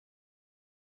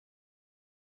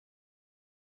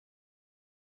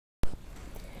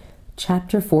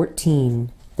Chapter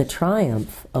 14. The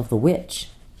Triumph of the Witch.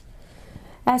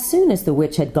 As soon as the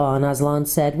witch had gone, Aslan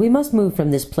said, "We must move from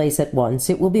this place at once.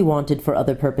 It will be wanted for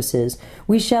other purposes.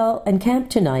 We shall encamp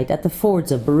tonight at the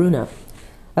fords of Baruna."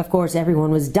 Of course,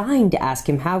 everyone was dying to ask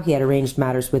him how he had arranged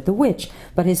matters with the witch,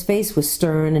 but his face was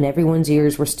stern, and everyone's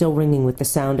ears were still ringing with the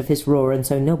sound of his roar, and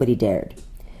so nobody dared.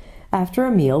 After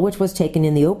a meal, which was taken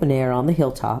in the open air on the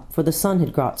hilltop, for the sun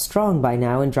had got strong by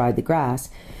now and dried the grass,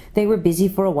 they were busy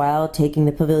for a while taking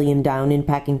the pavilion down and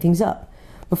packing things up.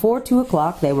 Before 2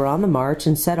 o'clock they were on the march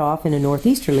and set off in a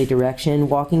northeasterly direction,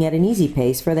 walking at an easy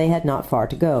pace, for they had not far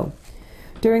to go.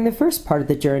 During the first part of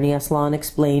the journey, Aslan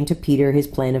explained to Peter his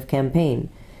plan of campaign.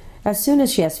 "As soon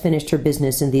as she has finished her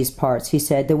business in these parts," he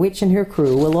said, "the witch and her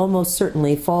crew will almost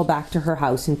certainly fall back to her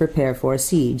house and prepare for a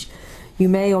siege. You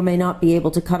may or may not be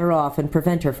able to cut her off and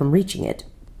prevent her from reaching it."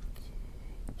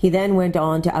 He then went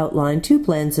on to outline 2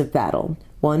 plans of battle,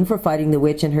 one for fighting the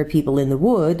witch and her people in the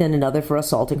wood, and another for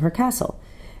assaulting her castle.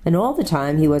 And all the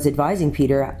time he was advising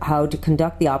Peter how to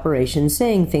conduct the operation,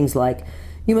 saying things like,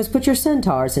 "You must put your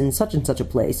centaurs in such and such a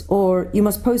place," or "You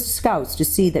must post scouts to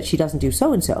see that she doesn't do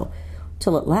so-and-so,"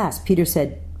 till at last Peter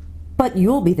said, "But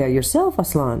you'll be there yourself,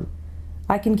 Aslan."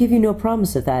 "I can give you no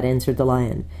promise of that," answered the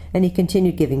lion, and he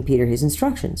continued giving Peter his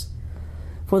instructions.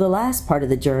 For the last part of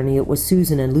the journey it was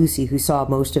Susan and Lucy who saw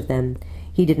most of them.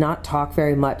 He did not talk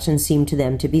very much and seemed to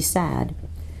them to be sad.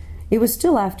 It was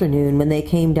still afternoon when they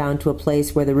came down to a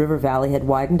place where the river valley had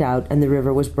widened out and the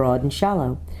river was broad and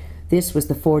shallow. This was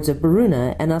the fords of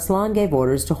Baruna, and Aslan gave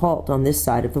orders to halt on this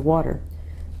side of the water.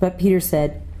 But Peter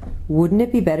said, "Wouldn't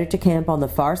it be better to camp on the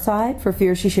far side, for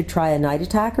fear she should try a night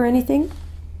attack or anything?"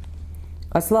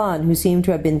 Aslan, who seemed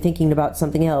to have been thinking about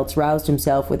something else, roused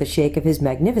himself with a shake of his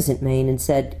magnificent mane and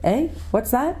said, "Eh?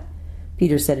 What's that?"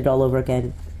 Peter said it all over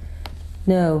again.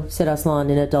 "No," said Aslan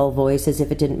in a dull voice, as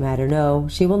if it didn't matter. "No,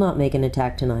 she will not make an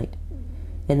attack tonight."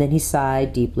 And then he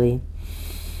sighed deeply.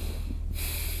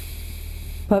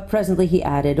 But presently he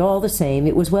added, "All the same,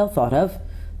 it was well thought of.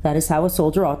 That is how a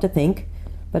soldier ought to think.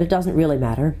 But it doesn't really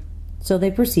matter." So they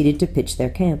proceeded to pitch their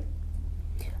camp.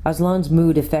 Aslan's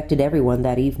mood affected everyone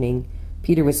that evening.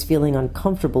 Peter was feeling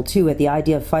uncomfortable, too, at the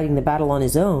idea of fighting the battle on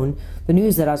his own. The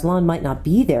news that Aslan might not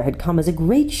be there had come as a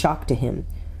great shock to him.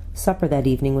 Supper that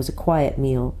evening was a quiet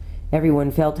meal. Everyone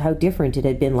felt how different it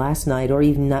had been last night or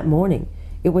even that morning.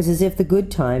 It was as if the good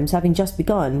times, having just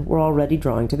begun, were already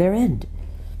drawing to their end.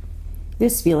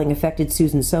 This feeling affected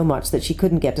Susan so much that she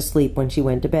couldn't get to sleep when she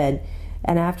went to bed,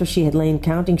 and after she had lain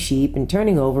counting sheep and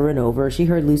turning over and over, she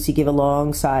heard Lucy give a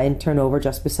long sigh and turn over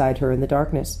just beside her in the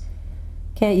darkness.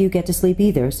 "Can't you get to sleep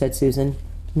either?" said Susan.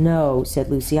 "No," said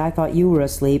Lucy. "I thought you were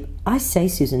asleep." "I say,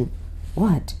 Susan."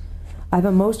 "What?" "I've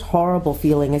a most horrible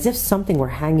feeling, as if something were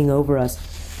hanging over us."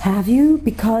 "Have you?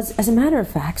 Because, as a matter of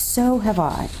fact, so have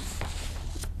I."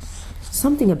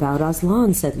 "Something about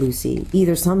Aslan," said Lucy.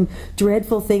 "Either some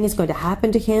dreadful thing is going to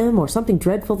happen to him, or something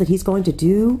dreadful that he's going to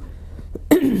do."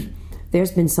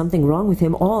 "There's been something wrong with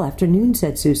him all afternoon,"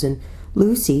 said Susan.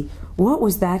 "Lucy, what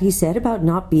was that he said about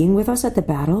not being with us at the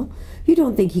battle? You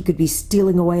don't think he could be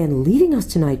stealing away and leaving us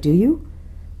tonight, do you?"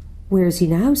 "Where is he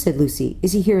now?" said Lucy.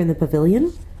 "Is he here in the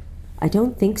pavilion?" "I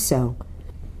don't think so."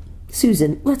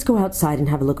 "Susan, let's go outside and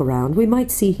have a look around. We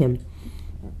might see him."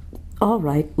 "All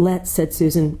right, let's," said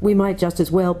Susan. "We might just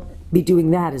as well be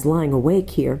doing that as lying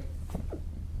awake here."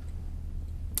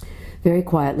 Very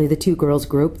quietly the 2 girls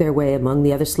groped their way among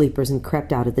the other sleepers and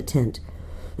crept out of the tent.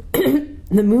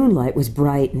 The moonlight was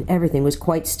bright and everything was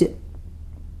quite still,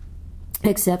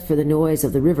 except for the noise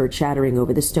of the river chattering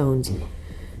over the stones.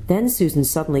 Then Susan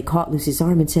suddenly caught Lucy's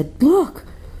arm and said, "Look!"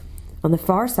 On the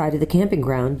far side of the camping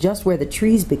ground, just where the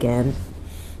trees began,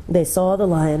 they saw the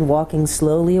lion walking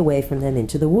slowly away from them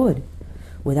into the wood.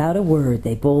 Without a word,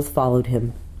 they both followed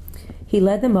him. He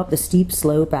led them up the steep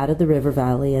slope out of the river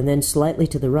valley and then slightly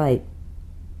to the right,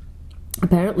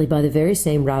 apparently by the very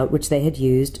same route which they had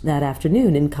used that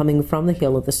afternoon in coming from the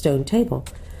hill of the stone table.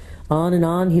 On and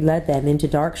on he led them into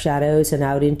dark shadows and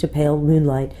out into pale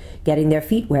moonlight, getting their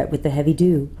feet wet with the heavy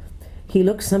dew. He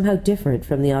looked somehow different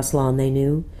from the Aslan they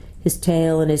knew. His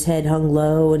tail and his head hung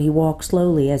low, and he walked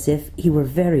slowly as if he were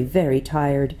very, very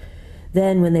tired.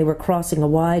 Then, when they were crossing a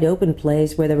wide open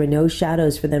place where there were no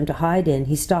shadows for them to hide in,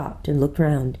 he stopped and looked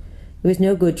round. It was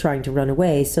no good trying to run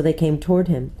away, so they came toward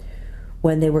him.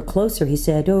 When they were closer, he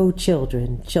said, "Oh,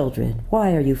 children, children,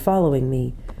 why are you following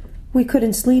me?" "We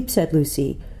couldn't sleep," said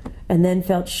Lucy, and then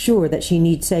felt sure that she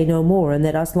need say no more, and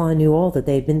that Aslan knew all that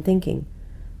they had been thinking.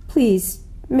 "Please,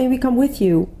 may we come with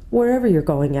you, wherever you're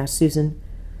going?" asked Susan.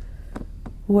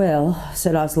 "Well,"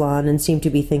 said Aslan, and seemed to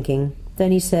be thinking.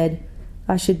 Then he said,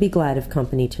 I should be glad of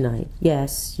company tonight.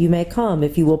 Yes, you may come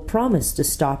if you will promise to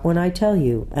stop when I tell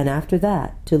you, and after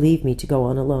that to leave me to go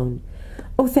on alone."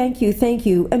 "Oh, thank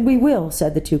you, and we will,"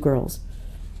 said the two girls.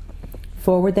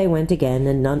 Forward they went again,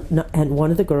 and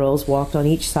one of the girls walked on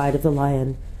each side of the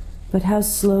lion. But how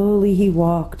slowly he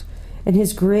walked, and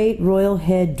his great royal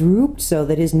head drooped so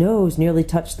that his nose nearly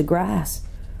touched the grass.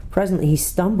 Presently he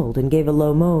stumbled and gave a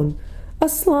low moan.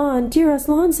 "Aslan, dear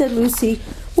Aslan," said Lucy,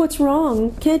 "what's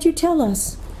wrong? Can't you tell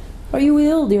us?" "Are you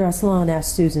ill, dear Aslan?"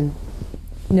 asked Susan.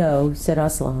 "No," said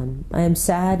Aslan, "I am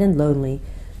sad and lonely.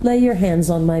 Lay your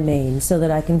hands on my mane so that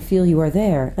I can feel you are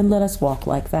there, and let us walk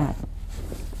like that."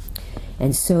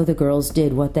 And so the girls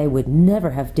did what they would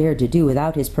never have dared to do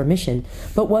without his permission,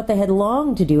 but what they had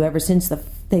longed to do ever since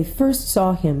they first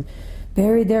saw him,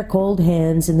 buried their cold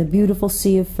hands in the beautiful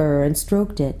sea of fur and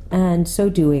stroked it, and, so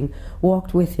doing,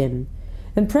 walked with him.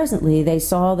 And presently they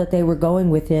saw that they were going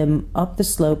with him up the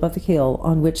slope of the hill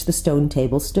on which the stone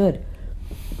table stood.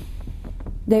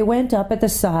 They went up at the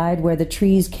side where the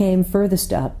trees came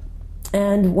furthest up,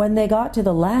 and when they got to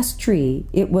the last tree,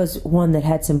 it was one that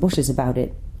had some bushes about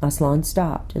it, Aslan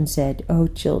stopped and said, "Oh,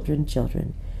 children,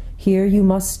 children, here you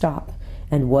must stop,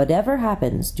 and whatever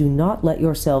happens, do not let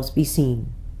yourselves be seen.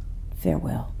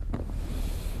 Farewell."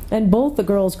 And both the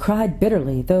girls cried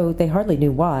bitterly, though they hardly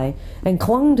knew why, and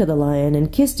clung to the lion, and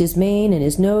kissed his mane and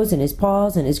his nose and his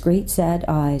paws and his great sad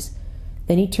eyes.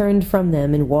 Then he turned from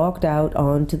them and walked out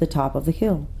on to the top of the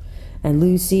hill, and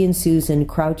Lucy and Susan,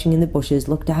 crouching in the bushes,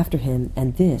 looked after him,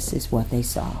 and this is what they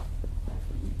saw.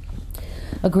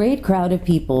 A great crowd of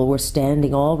people were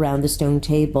standing all round the stone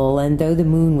table, and though the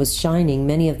moon was shining,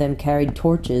 many of them carried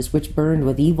torches which burned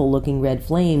with evil-looking red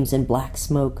flames and black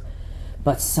smoke.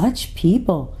 But such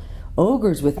people!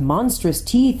 Ogres with monstrous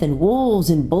teeth, and wolves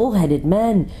and bull-headed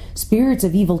men, spirits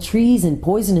of evil trees and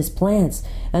poisonous plants,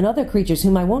 and other creatures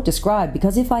whom I won't describe,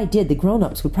 because if I did, the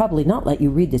grown-ups would probably not let you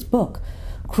read this book.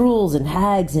 Cruels and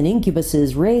hags and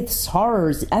incubuses, wraiths,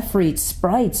 horrors, efreets,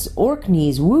 sprites,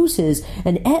 orkneys, wooses,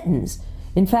 and ettins.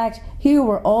 In fact, here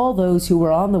were all those who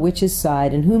were on the witch's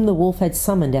side and whom the wolf had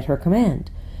summoned at her command.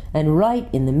 And right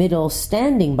in the middle,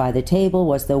 standing by the table,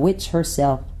 was the witch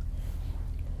herself.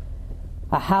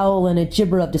 A howl and a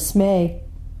gibber of dismay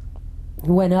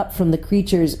went up from the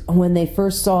creatures when they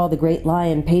first saw the great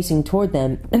lion pacing toward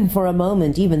them, and for a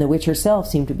moment even the witch herself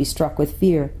seemed to be struck with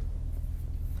fear.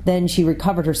 Then she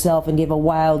recovered herself and gave a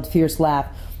wild, fierce laugh.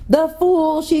 "The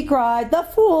fool!" she cried. "The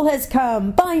fool has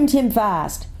come! Bind him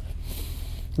fast!"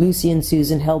 Lucy and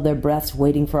Susan held their breaths,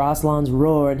 waiting for Aslan's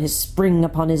roar and his spring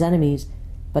upon his enemies,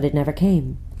 but it never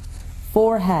came.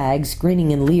 4 hags,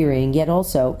 grinning and leering, yet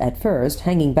also, at first,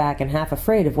 hanging back and half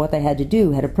afraid of what they had to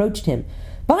do, had approached him.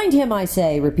 "Bind him, I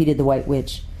say!" repeated the White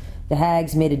Witch. The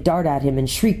hags made a dart at him and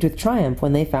shrieked with triumph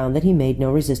when they found that he made no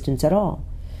resistance at all.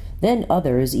 Then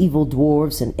others, evil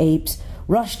dwarfs and apes,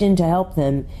 rushed in to help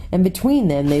them, and between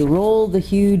them they rolled the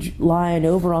huge lion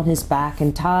over on his back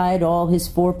and tied all his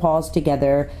 4 paws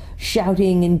together,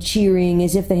 shouting and cheering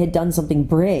as if they had done something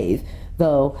brave,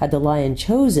 though, had the lion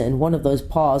chosen, one of those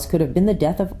paws could have been the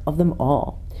death of them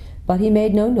all. But he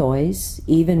made no noise,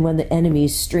 even when the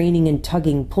enemies, straining and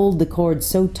tugging, pulled the cords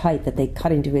so tight that they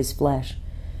cut into his flesh.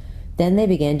 Then they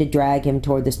began to drag him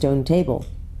toward the stone table.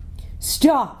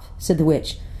 "Stop!" said the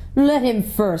witch. "Let him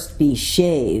first be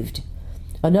shaved."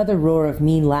 Another roar of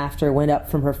mean laughter went up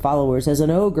from her followers as an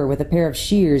ogre with a pair of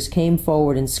shears came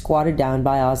forward and squatted down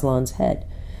by Aslan's head.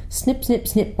 Snip, snip,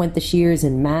 snip went the shears,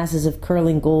 and masses of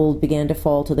curling gold began to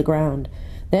fall to the ground.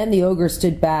 Then the ogre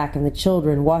stood back, and the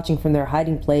children, watching from their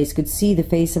hiding place, could see the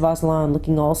face of Aslan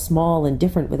looking all small and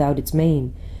different without its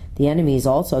mane. The enemies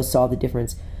also saw the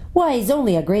difference. "Why, he's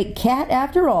only a great cat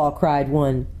after all," cried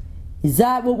one. "Is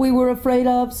that what we were afraid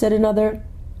of?" said another.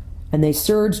 And they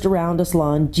surged around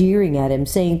Aslan, jeering at him,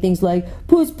 saying things like,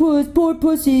 "Puss, puss, poor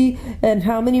pussy," and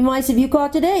 "How many mice have you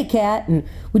caught today, cat?" and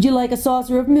 "Would you like a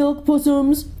saucer of milk,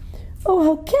 pussums?" "Oh,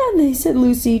 how can they?" said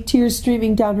Lucy, tears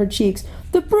streaming down her cheeks.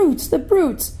 "The brutes, the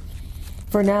brutes!"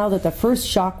 For now that the first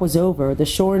shock was over, the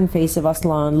shorn face of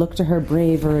Aslan looked to her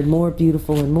braver and more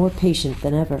beautiful and more patient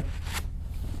than ever.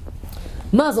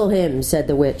 "Muzzle him," said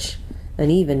the witch. And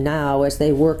even now, as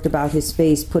they worked about his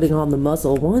face, putting on the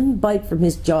muzzle, one bite from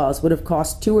his jaws would have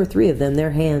cost 2 or 3 of them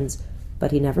their hands.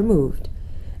 But he never moved.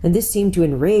 And this seemed to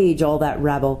enrage all that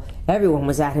rabble. Everyone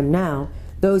was at him now.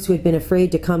 Those who had been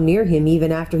afraid to come near him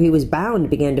even after he was bound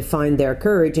began to find their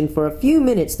courage, and for a few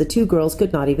minutes the 2 girls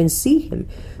could not even see him.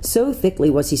 So thickly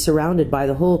was he surrounded by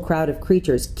the whole crowd of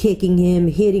creatures, kicking him,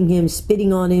 hitting him,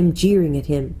 spitting on him, jeering at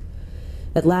him.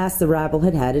 At last the rabble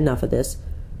had had enough of this.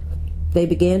 They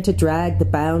began to drag the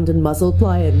bound and muzzled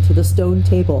lion to the stone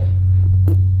table.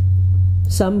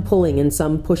 some pulling and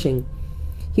some pushing.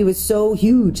 He was so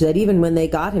huge that even when they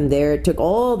got him there, it took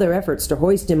all their efforts to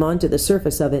hoist him onto the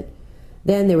surface of it.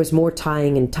 Then there was more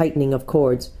tying and tightening of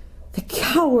cords. "The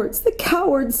cowards, the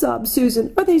cowards," sobbed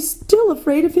Susan. "Are they still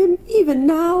afraid of him, even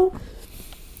now?"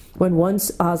 When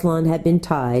once Aslan had been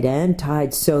tied, and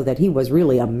tied so that he was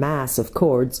really a mass of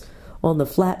cords, on the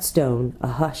flat stone a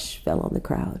hush fell on the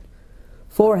crowd.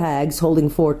 4 hags holding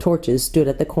 4 torches stood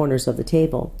at the corners of the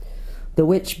table. The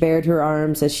witch bared her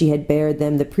arms as she had bared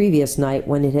them the previous night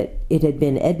when it had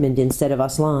been Edmund instead of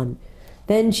Aslan.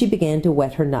 Then she began to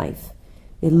whet her knife.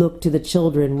 It looked to the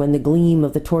children, when the gleam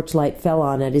of the torchlight fell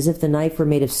on it, as if the knife were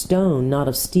made of stone, not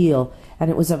of steel, and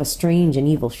it was of a strange and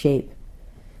evil shape.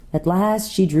 At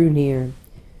last she drew near.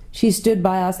 She stood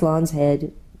by Aslan's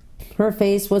head. Her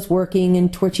face was working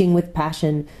and twitching with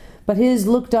passion, but his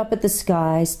looked up at the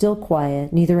sky, still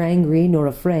quiet, neither angry nor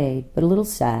afraid, but a little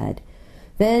sad.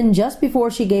 Then, just before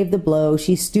she gave the blow,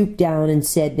 she stooped down and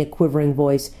said in a quivering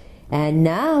voice, "And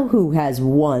now who has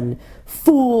won?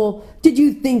 Fool! Did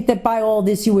you think that by all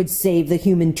this you would save the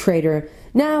human traitor?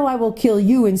 Now I will kill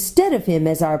you instead of him,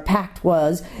 as our pact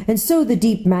was, and so the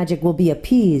deep magic will be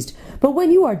appeased. But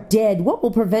when you are dead, what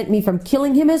will prevent me from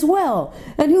killing him as well?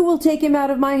 And who will take him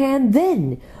out of my hand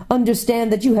then?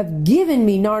 Understand that you have given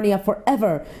me Narnia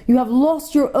forever. You have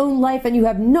lost your own life, and you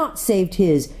have not saved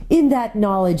his. In that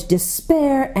knowledge,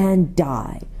 despair and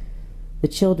die." The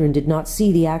children did not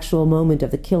see the actual moment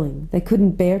of the killing. They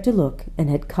couldn't bear to look, and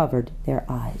had covered their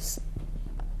eyes.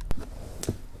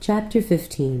 Chapter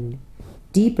 15.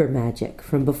 Deeper Magic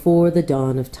from Before the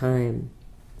Dawn of Time.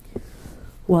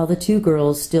 While the 2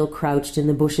 girls still crouched in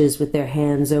the bushes with their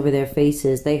hands over their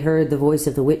faces, they heard the voice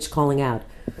of the witch calling out,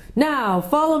 "Now,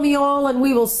 follow me all, and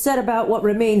we will set about what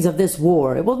remains of this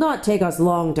war. It will not take us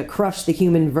long to crush the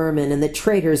human vermin and the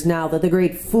traitors now that the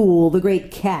great fool, the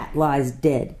great cat, lies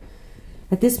dead."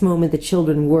 At this moment the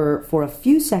children were, for a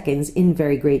few seconds, in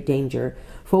very great danger,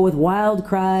 for with wild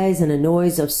cries and a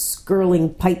noise of skirling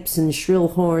pipes and shrill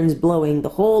horns blowing, the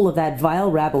whole of that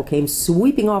vile rabble came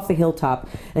sweeping off the hilltop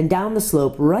and down the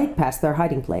slope right past their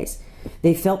hiding-place.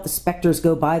 They felt the spectres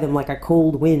go by them like a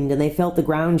cold wind, and they felt the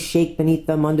ground shake beneath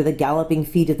them under the galloping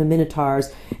feet of the minotaurs,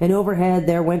 and overhead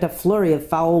there went a flurry of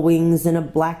foul wings and a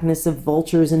blackness of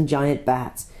vultures and giant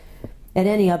bats. At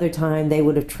any other time they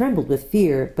would have trembled with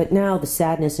fear, but now the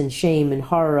sadness and shame and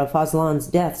horror of Aslan's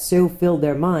death so filled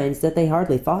their minds that they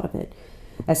hardly thought of it.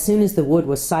 As soon as the wood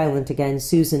was silent again,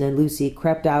 Susan and Lucy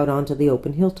crept out onto the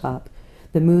open hilltop.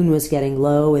 The moon was getting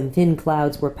low, and thin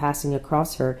clouds were passing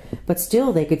across her, but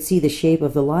still they could see the shape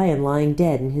of the lion lying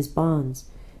dead in his bonds.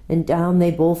 And down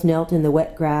they both knelt in the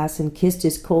wet grass and kissed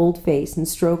his cold face and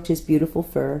stroked his beautiful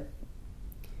fur,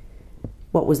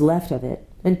 what was left of it,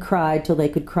 and cried till they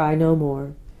could cry no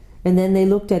more. And then they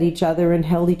looked at each other and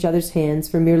held each other's hands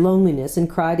for mere loneliness, and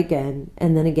cried again,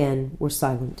 and then again were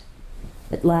silent.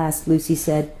 At last Lucy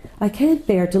said, "I can't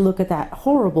bear to look at that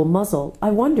horrible muzzle. I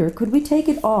wonder, could we take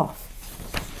it off?"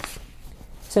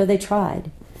 So they tried,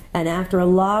 and after a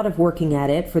lot of working at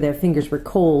it, for their fingers were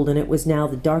cold and it was now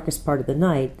the darkest part of the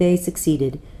night, they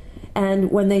succeeded.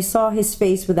 And when they saw his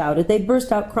face without it, they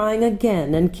burst out crying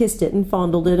again, and kissed it and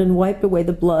fondled it and wiped away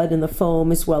the blood and the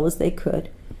foam as well as they could.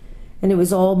 And it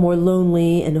was all more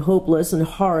lonely and hopeless and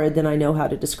horrid than I know how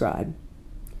to describe.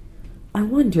 "I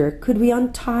wonder, could we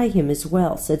untie him as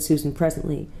well?" said Susan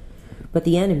presently. But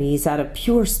the enemies, out of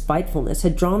pure spitefulness,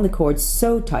 had drawn the cords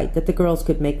so tight that the girls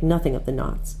could make nothing of the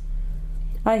knots.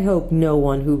 I hope no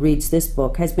one who reads this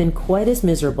book has been quite as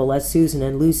miserable as Susan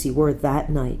and Lucy were that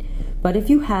night. But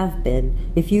if you have been,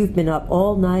 if you've been up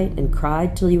all night and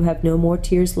cried till you have no more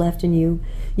tears left in you,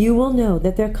 you will know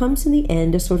that there comes in the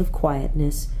end a sort of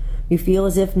quietness. You feel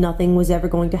as if nothing was ever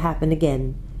going to happen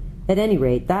again. At any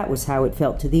rate, that was how it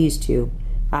felt to these 2.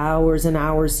 Hours and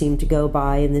hours seemed to go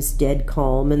by in this dead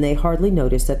calm, and they hardly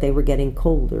noticed that they were getting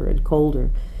colder and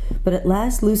colder. But at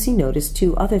last Lucy noticed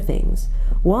 2 other things.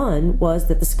 One was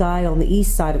that the sky on the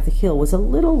east side of the hill was a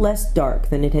little less dark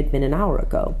than it had been an hour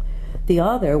ago. The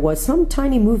other was some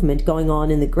tiny movement going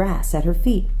on in the grass at her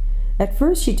feet. At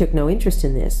first she took no interest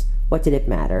in this. What did it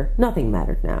matter? Nothing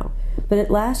mattered now. But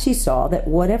at last she saw that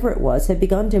whatever it was had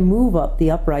begun to move up the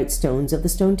upright stones of the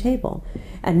stone table,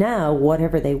 and now,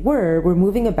 whatever they were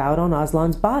moving about on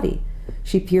Aslan's body.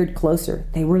 She peered closer.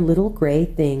 They were little gray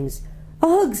things.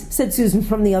 "Ugh!" said Susan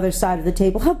from the other side of the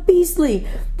table. "How beastly!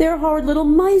 They're horrid little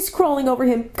mice crawling over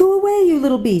him. Go away, you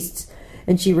little beasts!"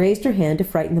 And she raised her hand to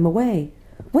frighten them away.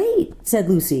 "Wait," said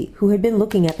Lucy, who had been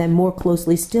looking at them more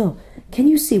closely still. "Can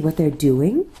you see what they're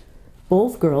doing?"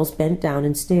 Both girls bent down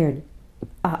and stared.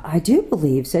 I do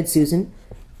believe," said Susan.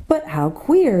 "But how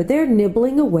queer! They're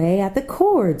nibbling away at the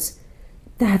cords."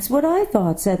 "That's what I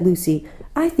thought," said Lucy.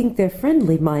 "I think they're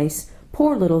friendly mice.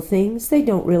 Poor little things. They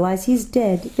don't realize he's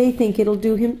dead. They think it'll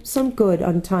do him some good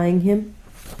untying him."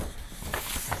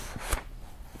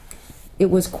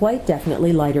 It was quite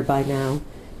definitely lighter by now.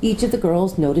 Each of the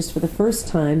girls noticed for the first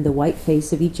time the white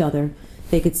face of each other.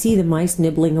 They could see the mice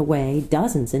nibbling away,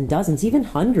 dozens and dozens, even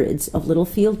hundreds of little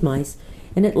field mice,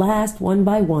 and at last, one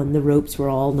by one, the ropes were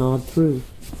all gnawed through.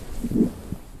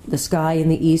 The sky in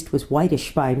the east was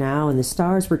whitish by now, and the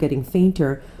stars were getting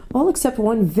fainter, all except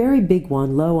one very big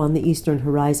one low on the eastern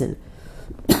horizon.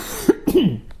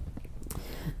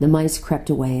 The mice crept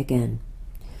away again.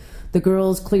 The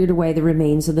girls cleared away the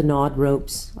remains of the gnawed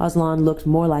ropes. Aslan looked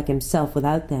more like himself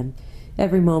without them.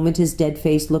 Every moment his dead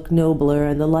face looked nobler,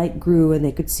 and the light grew, and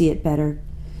they could see it better.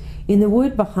 In the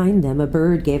wood behind them a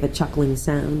bird gave a chuckling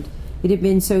sound. It had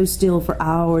been so still for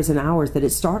hours and hours that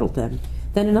it startled them.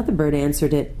 Then another bird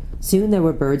answered it. Soon there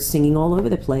were birds singing all over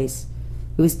the place.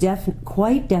 It was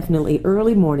quite definitely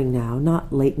early morning now,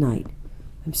 not late night.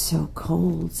 "I'm so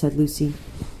cold," said Lucy.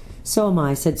 "So am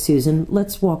I," said Susan.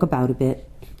 "Let's walk about a bit."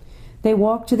 They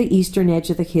walked to the eastern edge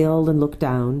of the hill and looked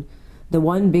down. The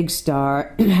one big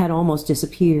star had almost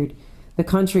disappeared. The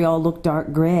country all looked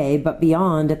dark gray, but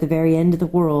beyond, at the very end of the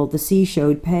world, the sea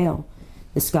showed pale.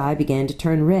 The sky began to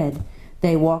turn red.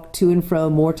 They walked to and fro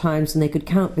more times than they could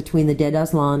count between the dead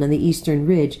Aslan and the eastern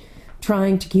ridge,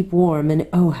 trying to keep warm, and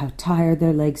oh, how tired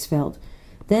their legs felt.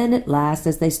 Then, at last,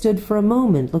 as they stood for a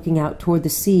moment looking out toward the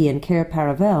sea and Cair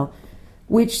Paravel,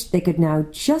 which they could now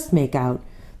just make out,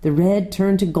 the red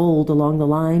turned to gold along the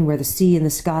line where the sea and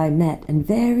the sky met, and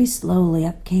very slowly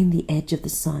up came the edge of the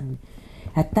sun.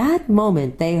 At that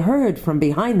moment they heard from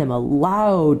behind them a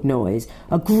loud noise,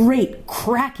 a great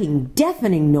cracking,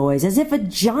 deafening noise, as if a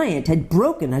giant had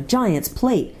broken a giant's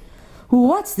plate.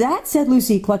 "What's that?" said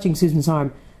Lucy, clutching Susan's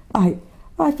arm.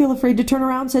 I feel afraid to turn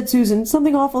around," said Susan.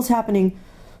 "Something awful's happening."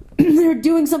 "They're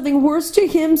doing something worse to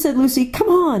him," said Lucy. "Come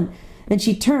on." And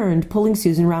she turned, pulling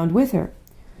Susan round with her.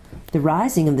 The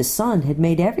rising of the sun had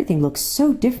made everything look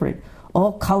so different.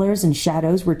 All colors and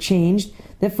shadows were changed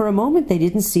that for a moment they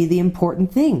didn't see the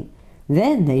important thing.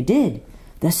 Then they did.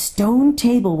 The stone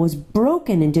table was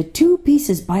broken into two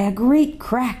pieces by a great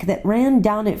crack that ran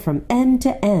down it from end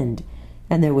to end,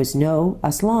 and there was no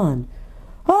Aslan.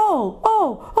 "Oh,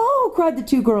 oh, oh!" cried the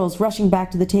two girls, rushing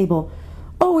back to the table.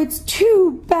 "Oh, it's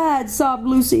too bad," sobbed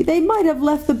Lucy. "They might have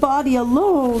left the body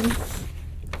alone."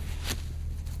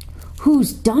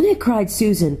 "Who's done it?" cried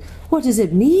Susan. "What does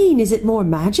it mean? Is it more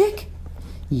magic?"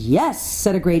 "Yes,"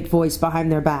 said a great voice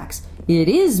behind their backs. "It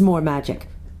is more magic."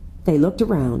 They looked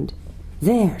around.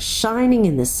 There, shining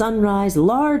in the sunrise,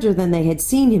 larger than they had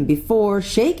seen him before,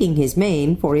 shaking his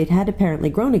mane, for it had apparently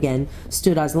grown again,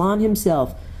 stood Aslan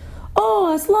himself.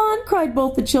 "Oh, Aslan!" cried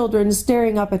both the children,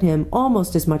 staring up at him,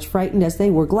 almost as much frightened as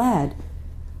they were glad.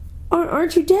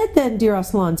 Aren't you dead then, dear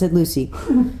Aslan?" said Lucy.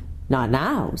 "Not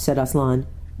now," said Aslan.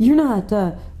 "You're not,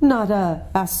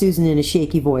 asked Susan in a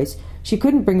shaky voice. She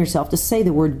couldn't bring herself to say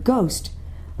the word ghost.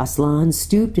 Aslan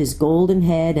stooped his golden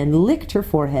head and licked her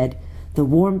forehead. The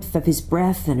warmth of his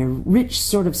breath and a rich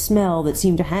sort of smell that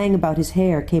seemed to hang about his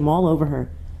hair came all over her.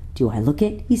 "Do I look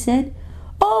it?" he said.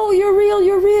 "Oh, you're real,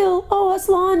 you're real! Oh,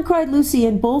 Aslan!" cried Lucy,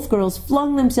 and both girls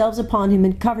flung themselves upon him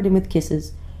and covered him with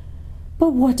kisses.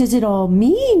 "But what does it all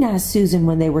mean?" asked Susan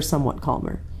when they were somewhat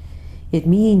calmer. "It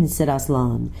means," said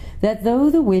Aslan, "that though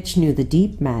the witch knew the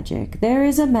deep magic, there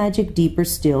is a magic deeper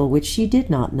still which she did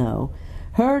not know.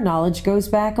 Her knowledge goes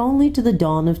back only to the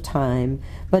dawn of time,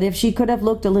 but if she could have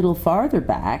looked a little farther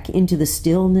back, into the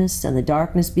stillness and the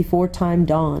darkness before time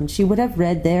dawned, she would have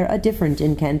read there a different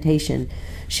incantation.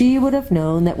 She would have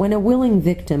known that when a willing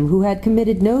victim who had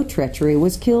committed no treachery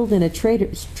was killed in a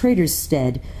traitor's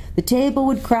stead, the table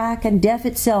would crack and death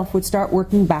itself would start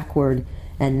working backward.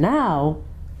 And now—"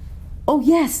 "Oh,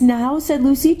 yes, now," said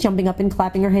Lucy, jumping up and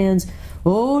clapping her hands.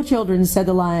 "Oh, children," said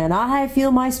the lion, "I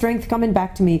feel my strength coming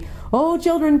back to me. Oh,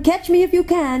 children, catch me if you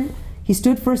can." He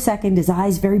stood for a second, his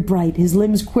eyes very bright, his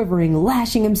limbs quivering,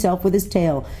 lashing himself with his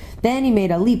tail. Then he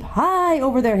made a leap high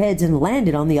over their heads and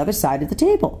landed on the other side of the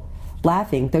table.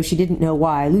 Laughing, though she didn't know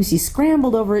why, Lucy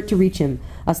scrambled over it to reach him.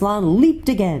 Aslan leaped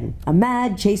again. A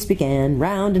mad chase began.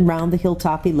 Round and round the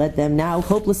hilltop he led them, now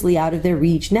hopelessly out of their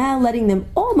reach, now letting them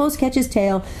almost catch his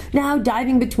tail, now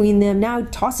diving between them, now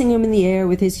tossing him in the air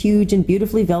with his huge and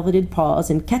beautifully velveted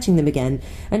paws and catching them again,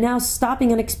 and now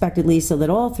stopping unexpectedly so that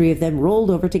all three of them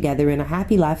rolled over together in a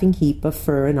happy laughing heap of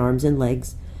fur and arms and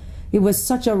legs. It was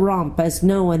such a romp as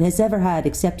no one has ever had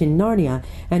except in Narnia,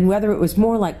 and whether it was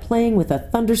more like playing with a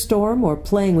thunderstorm or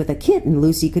playing with a kitten,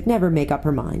 Lucy could never make up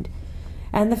her mind.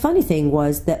 And the funny thing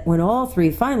was that when all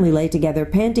three finally lay together,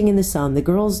 panting in the sun, the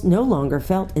girls no longer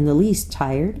felt in the least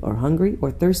tired or hungry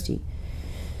or thirsty.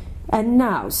 "And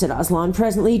now," said Aslan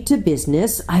presently, "to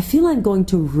business. I feel I'm going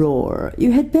to roar.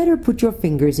 You had better put your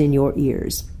fingers in your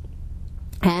ears."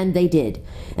 And they did,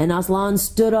 and Aslan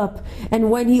stood up, and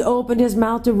when he opened his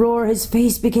mouth to roar, his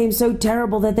face became so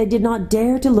terrible that they did not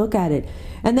dare to look at it,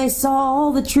 and they saw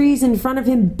all the trees in front of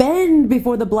him bend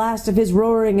before the blast of his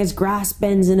roaring, as grass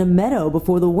bends in a meadow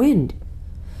before the wind.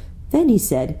 Then he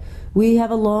said, "We have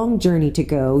a long journey to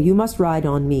go. You must ride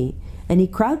on me." And he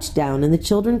crouched down, and the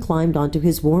children climbed onto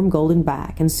his warm golden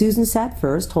back, and Susan sat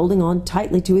first, holding on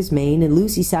tightly to his mane, and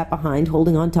Lucy sat behind,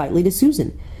 holding on tightly to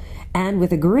Susan. And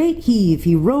with a great heave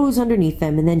he rose underneath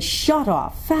them, and then shot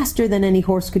off, faster than any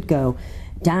horse could go,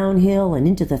 downhill and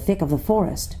into the thick of the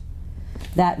forest.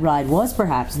 That ride was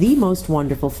perhaps the most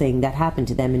wonderful thing that happened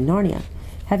to them in Narnia.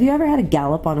 Have you ever had a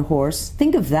gallop on a horse?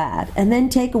 Think of that, and then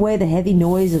take away the heavy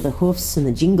noise of the hoofs and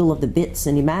the jingle of the bits,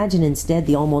 and imagine instead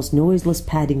the almost noiseless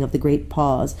padding of the great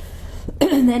paws.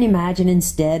 And then imagine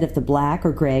instead of the black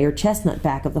or gray or chestnut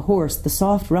back of the horse, the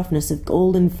soft roughness of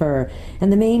golden fur,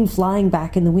 and the mane flying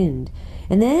back in the wind.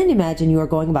 And then imagine you are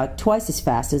going about twice as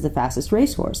fast as the fastest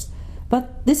racehorse.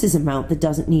 But this is a mount that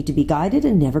doesn't need to be guided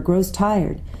and never grows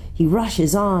tired. He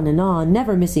rushes on,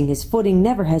 never missing his footing,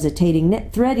 never hesitating,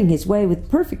 threading his way with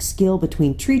perfect skill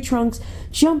between tree trunks,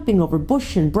 jumping over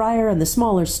bush and briar and the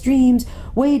smaller streams,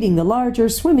 wading the larger,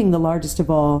 swimming the largest of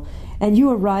all. And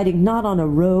you are riding not on a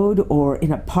road or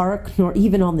in a park, nor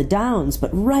even on the downs,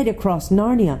 but right across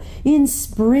Narnia, in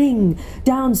spring,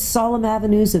 down solemn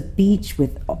avenues of beech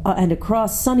and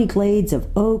across sunny glades of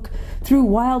oak, through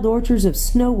wild orchards of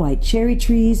snow-white cherry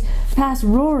trees, past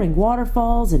roaring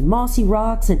waterfalls and mossy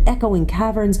rocks and echoing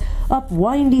caverns, up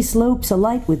windy slopes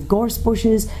alight with gorse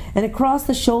bushes, and across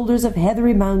the shoulders of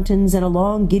heathery mountains and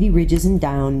along giddy ridges, and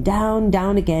down, down,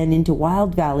 down again into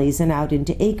wild valleys and out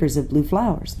into acres of blue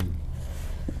flowers.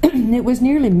 It was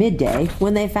nearly midday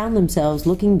when they found themselves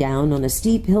looking down on a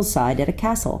steep hillside at a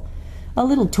castle. A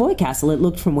little toy castle it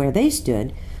looked from where they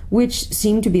stood, which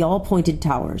seemed to be all pointed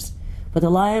towers. But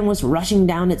the lion was rushing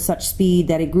down at such speed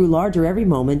that it grew larger every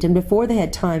moment, and before they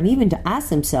had time even to ask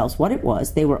themselves what it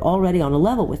was, they were already on a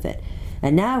level with it.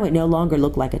 And now it no longer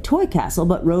looked like a toy castle,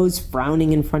 but rose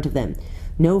frowning in front of them.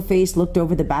 No face looked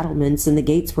over the battlements, and the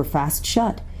gates were fast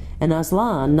shut. And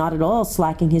Aslan, not at all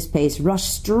slacking his pace,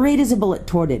 rushed straight as a bullet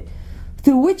toward it.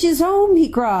 "The witch is home!" he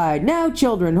cried. "Now,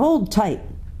 children, hold tight!"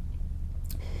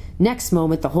 Next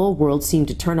moment the whole world seemed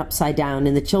to turn upside down,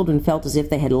 and the children felt as if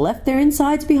they had left their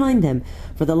insides behind them,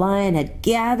 for the lion had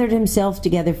gathered himself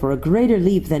together for a greater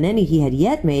leap than any he had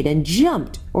yet made, and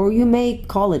jumped, or you may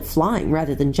call it flying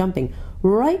rather than jumping,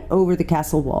 right over the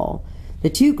castle wall. The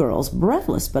two girls,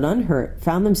 breathless but unhurt,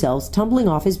 found themselves tumbling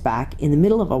off his back in the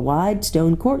middle of a wide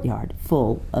stone courtyard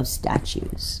full of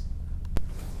statues.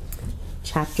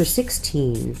 Chapter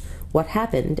 16. What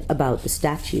Happened About the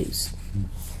Statues.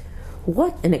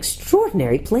 "What an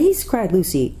extraordinary place!" cried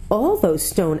Lucy. "All those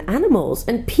stone animals,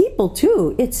 and people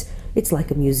too. It's like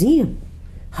a museum."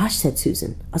 "Hush," said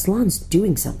Susan. "Aslan's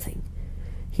doing something."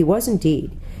 He was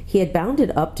indeed. He had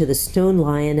bounded up to the stone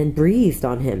lion and breathed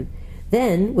on him.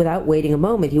 Then, without waiting a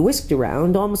moment, he whisked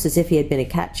around, almost as if he had been a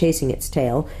cat chasing its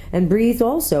tail, and breathed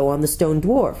also on the stone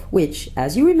dwarf, which,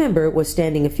 as you remember, was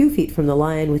standing a few feet from the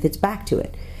lion with its back to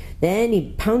it. Then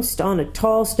he pounced on a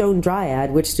tall stone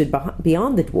dryad, which stood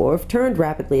beyond the dwarf, turned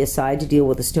rapidly aside to deal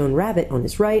with a stone rabbit on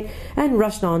his right, and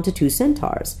rushed on to two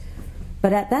centaurs.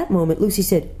 But at that moment Lucy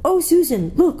said, "Oh,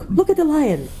 Susan, look at the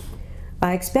lion!"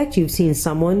 I expect you've seen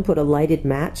someone put a lighted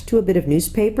match to a bit of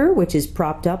newspaper which is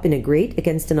propped up in a grate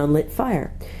against an unlit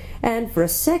fire. And for a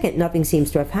second nothing seems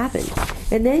to have happened.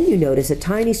 And then you notice a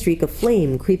tiny streak of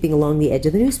flame creeping along the edge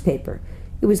of the newspaper.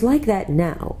 It was like that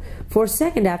now. For a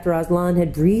second after Aslan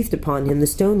had breathed upon him, the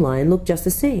stone lion looked just the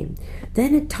same.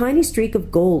 Then a tiny streak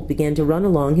of gold began to run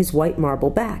along his white marble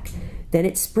back. Then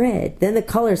it spread. Then the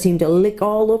color seemed to lick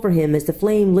all over him as the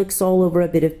flame licks all over a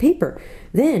bit of paper.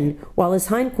 Then, while his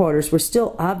hindquarters were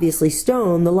still obviously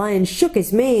stone, the lion shook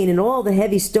his mane, and all the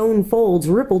heavy stone folds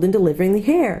rippled into living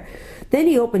hair. Then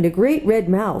he opened a great red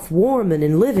mouth, warm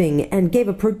and living, and gave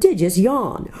a prodigious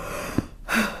yawn.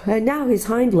 And now his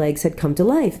hind legs had come to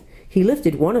life. He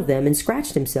lifted one of them and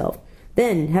scratched himself.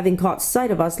 Then, having caught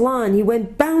sight of Aslan, he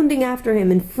went bounding after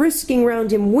him and frisking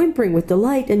round him, whimpering with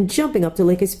delight and jumping up to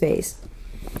lick his face.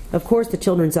 Of course the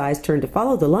children's eyes turned to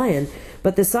follow the lion,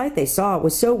 but the sight they saw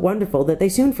was so wonderful that they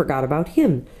soon forgot about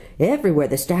him. Everywhere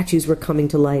the statues were coming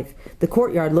to life. The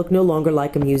courtyard looked no longer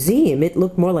like a museum, it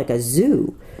looked more like a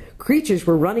zoo. Creatures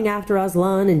were running after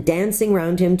Aslan and dancing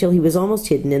round him till he was almost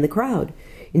hidden in the crowd.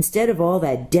 Instead of all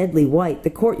that deadly white, the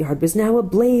courtyard was now a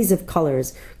blaze of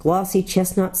colors: glossy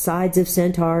chestnut sides of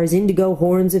centaurs, indigo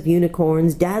horns of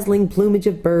unicorns, dazzling plumage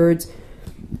of birds,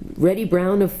 reddy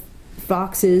brown of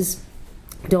foxes,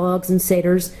 dogs and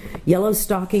satyrs, yellow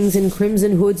stockings and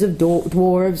crimson hoods of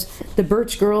dwarves, the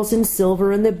birch girls in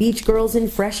silver, and the beech girls in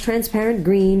fresh transparent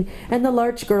green, and the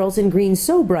larch girls in green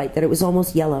so bright that it was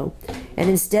almost yellow. And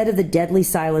instead of the deadly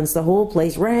silence, the whole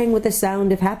place rang with the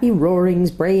sound of happy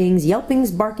roarings, brayings,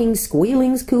 yelpings, barkings,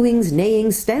 squealings, cooings,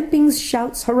 neighings, stampings,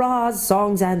 shouts, hurrahs,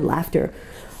 songs, and laughter.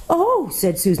 "Oh,"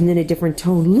 said Susan in a different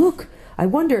tone, "look!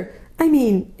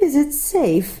 Is it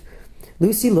safe?"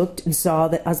 Lucy looked and saw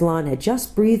that Aslan had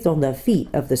just breathed on the feet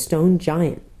of the stone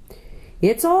giant.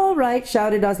 "It's all right,"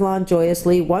 shouted Aslan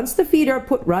joyously. "Once the feet are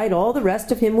put right, all the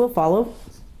rest of him will follow."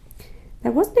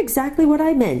 "That wasn't exactly what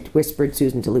I meant," whispered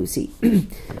Susan to Lucy.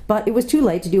 But it was too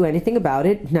late to do anything about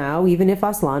it now, even if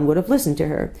Aslan would have listened to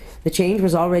her. The change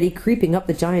was already creeping up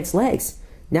the giant's legs.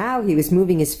 Now he was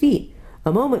moving his feet.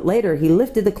 A moment later he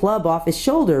lifted the club off his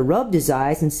shoulder, rubbed his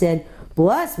eyes, and said,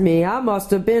 "Bless me, I must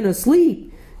have been asleep.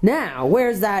 Now,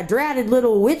 where's that dratted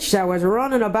little witch that was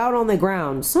running about on the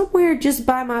ground? Somewhere just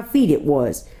by my feet it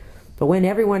was." But when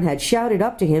everyone had shouted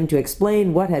up to him to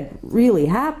explain what had really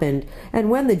happened,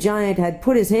 and when the giant had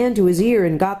put his hand to his ear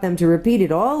and got them to repeat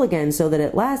it all again so that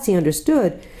at last he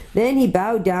understood, then he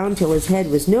bowed down till his head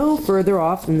was no further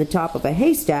off than the top of a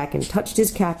haystack and touched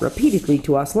his cap repeatedly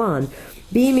to Aslan,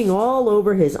 beaming all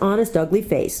over his honest ugly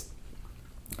face.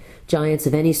 Giants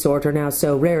of any sort are now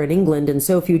so rare in England, and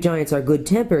so few giants are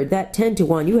good-tempered, that 10 to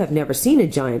 1 you have never seen a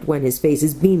giant when his face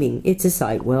is beaming. It's a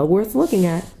sight well worth looking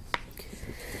at.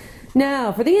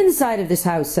 "Now for the inside of this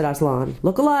house," said Aslan.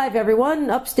 "Look alive, everyone,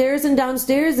 upstairs and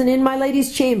downstairs, and in my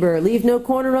lady's chamber. Leave no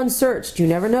corner unsearched. You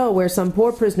never know where some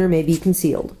poor prisoner may be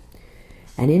concealed."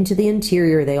 And into the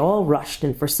interior they all rushed,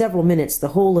 and for several minutes the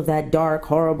whole of that dark,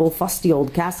 horrible, fusty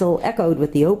old castle echoed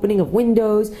with the opening of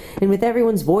windows, and with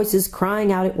everyone's voices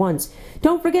crying out at once,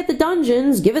 "Don't forget the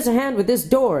dungeons! Give us a hand with this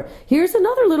door! Here's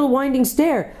another little winding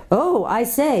stair! Oh, I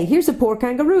say, here's a poor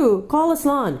kangaroo! Call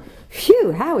Aslan!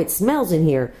 Phew, how it smells in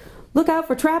here! Look out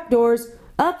for trapdoors!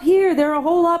 Up here, there are a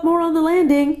whole lot more on the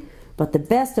landing!" But the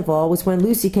best of all was when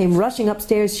Lucy came rushing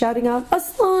upstairs, shouting out,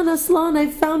 "Aslan, Aslan,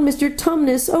 I've found Mr.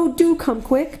 Tumnus! Oh, do come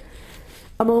quick!"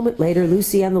 A moment later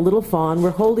Lucy and the little fawn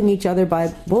were holding each other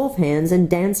by both hands and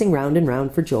dancing round and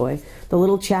round for joy. The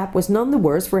little chap was none the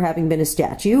worse for having been a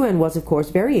statue, and was of course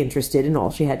very interested in all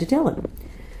she had to tell him.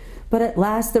 But at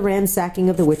last the ransacking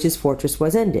of the witch's fortress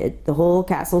was ended. The whole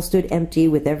castle stood empty,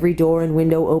 with every door and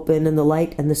window open, and the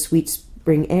light and the sweet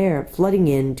spring air flooding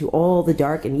in to all the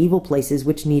dark and evil places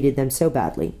which needed them so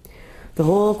badly. The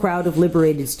whole crowd of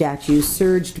liberated statues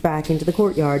surged back into the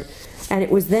courtyard, and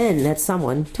it was then that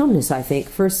someone, Tumnus I think,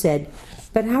 first said,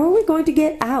 "But how are we going to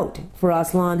get out?" For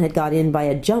Aslan had got in by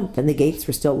a jump, and the gates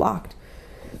were still locked.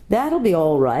 "That'll be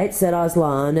all right," said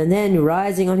Aslan, and then,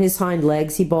 rising on his hind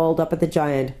legs, he bawled up at the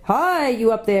giant. "Hi,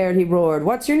 you up there!" he roared.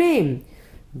 "What's your name?"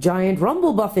 "Giant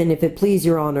Rumblebuffin, if it please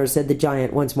your honour," said the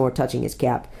giant, once more touching his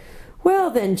cap.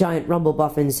 "Well then, Giant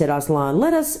Rumblebuffin," said Aslan,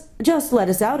 let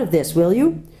us out of this, will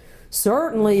you?"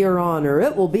 "Certainly, your honour,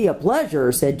 it will be a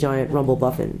pleasure," said Giant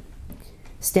Rumblebuffin.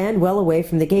 "Stand well away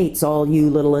from the gates, all you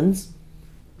little uns."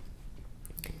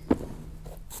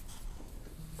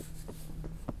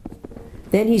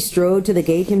 Then he strode to the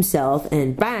gate himself,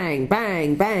 and bang,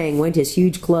 bang, bang went his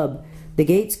huge club. The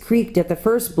gates creaked at the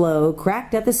first blow,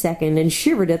 cracked at the second, and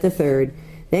shivered at the third.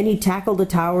 Then he tackled the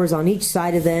towers on each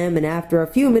side of them, and after a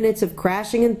few minutes of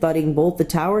crashing and thudding, both the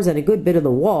towers and a good bit of the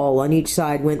wall on each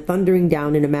side went thundering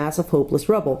down in a mass of hopeless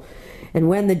rubble. And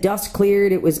when the dust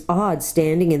cleared, it was odd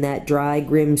standing in that dry,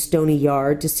 grim, stony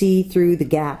yard to see through the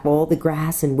gap all the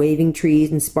grass and waving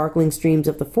trees and sparkling streams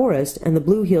of the forest, and the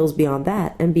blue hills beyond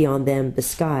that, and beyond them the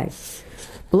sky.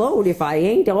 "Blowed if I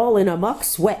ain't all in a muck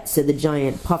sweat," said the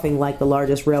giant, puffing like the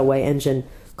largest railway engine.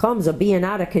 "Comes of being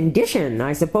out of condition.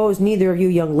 I suppose neither of you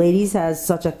young ladies has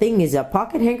such a thing as a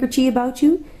pocket-handkerchy about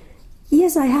you?"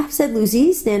 "Yes, I have," said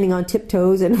Lucy, standing on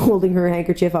tiptoes and holding her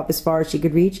handkerchief up as far as she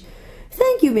could reach.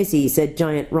 "Thank you, missy," said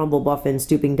Giant Rumblebuffin,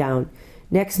 stooping down.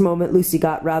 Next moment Lucy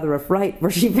got rather a fright, for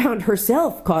she found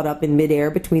herself caught up in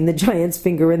mid-air between the giant's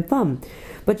finger and thumb.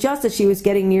 But just as she was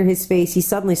getting near his face, he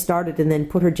suddenly started and then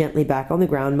put her gently back on the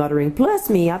ground, muttering, "Bless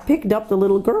me, I picked up the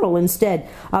little girl instead.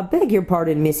 I beg your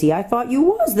pardon, missy, I thought you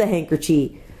was the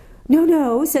handkerchy." "No,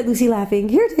 no," said Lucy, laughing.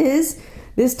 "Here it is."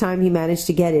 This time he managed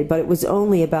to get it, but it was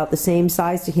only about the same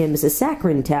size to him as a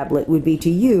saccharin tablet would be to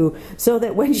you, so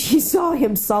that when she saw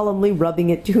him solemnly rubbing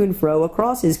it to and fro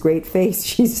across his great face,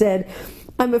 she said,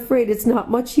 I'm afraid it's not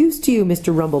much use to you,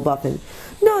 Mr. Rumblebuffin."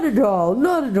 "Not at all,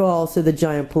 not at all," said the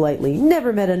giant politely.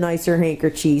 "Never met a nicer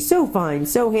handkerchief. So fine,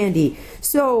 so handy,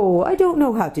 so I don't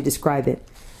know how to describe it."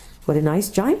 "What a nice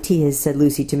giant he is," said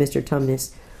Lucy to Mr.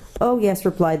 Tumnus. "Oh, yes,"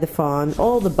 replied the fawn.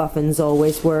 "All the Buffins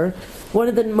always were. One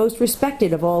of the most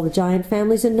respected of all the giant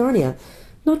families in Narnia.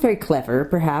 Not very clever,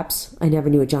 perhaps. I never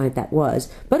knew a giant that was.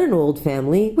 But an old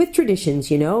family, with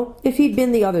traditions, you know. If he'd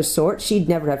been the other sort, she'd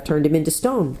never have turned him into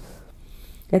stone."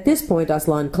 At this point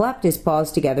Aslan clapped his paws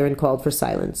together and called for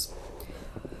silence.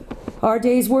 "Our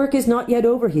day's work is not yet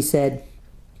over," he said.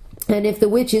 "And if the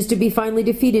witch is to be finally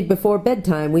defeated before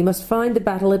bedtime, we must find the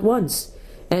battle at once."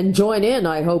 "And join in,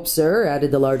 I hope, sir,"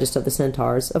 added the largest of the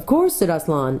centaurs. "Of course," said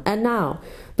Aslan. "And now,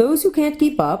 those who can't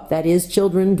keep up, that is,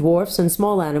 children, dwarfs, and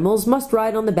small animals, must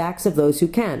ride on the backs of those who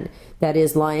can, that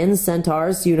is, lions,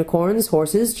 centaurs, unicorns,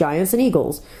 horses, giants, and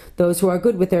eagles. Those who are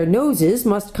good with their noses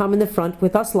must come in the front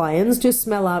with us lions to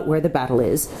smell out where the battle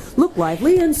is. Look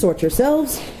lively and sort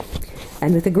yourselves."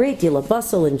 And with a great deal of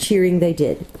bustle and cheering they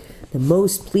did. The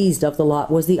most pleased of the lot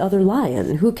was the other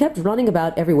lion, who kept running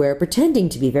about everywhere, pretending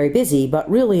to be very busy, but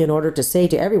really in order to say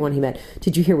to everyone he met,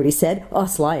 "Did you hear what he said?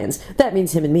 Us lions. That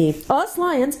means him and me. Us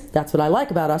lions. That's what I like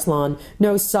about Aslan.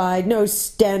 No side, no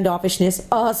standoffishness.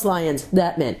 Us lions.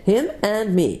 That meant him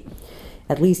and me."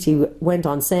 At least he went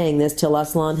on saying this till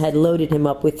Aslan had loaded him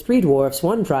up with 3 dwarfs,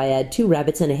 1 dryad, 2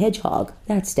 rabbits, and a hedgehog.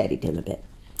 That steadied him a bit.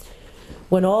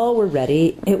 When all were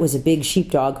ready, it was a big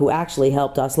sheepdog who actually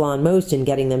helped Aslan most in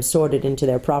getting them sorted into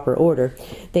their proper order.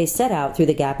 They set out through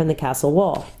the gap in the castle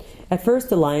wall. At first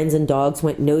the lions and dogs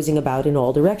went nosing about in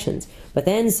all directions, but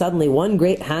then suddenly one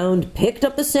great hound picked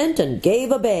up the scent and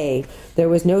gave a bay. There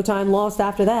was no time lost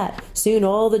after that. Soon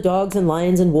all the dogs and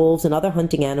lions and wolves and other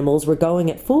hunting animals were going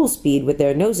at full speed with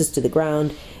their noses to the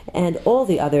ground, and all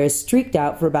the others, streaked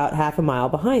out for about half a mile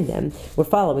behind them, were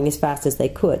following as fast as they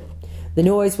could. The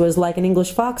noise was like an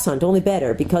English fox hunt, only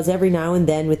better, because every now and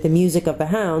then with the music of the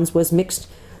hounds was mixed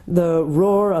the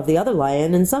roar of the other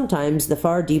lion, and sometimes the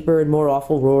far deeper and more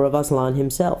awful roar of Aslan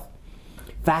himself.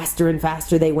 Faster and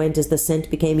faster they went as the scent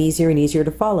became easier and easier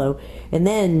to follow, and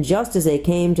then, just as they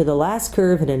came to the last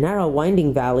curve in a narrow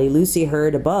winding valley, Lucy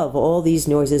heard above all these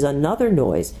noises another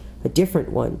noise, a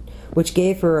different one, which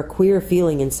gave her a queer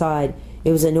feeling inside.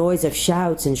 It was a noise of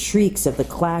shouts and shrieks, of the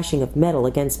clashing of metal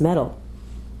against metal.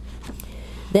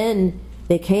 Then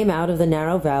they came out of the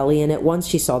narrow valley, and at once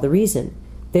she saw the reason.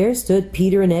 There stood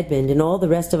Peter and Edmund and all the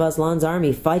rest of Aslan's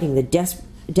army fighting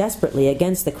desperately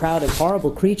against the crowd of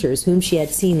horrible creatures whom she had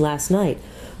seen last night,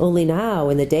 only now,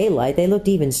 in the daylight, they looked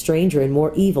even stranger and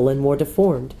more evil and more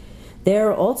deformed.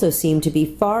 There also seemed to be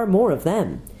far more of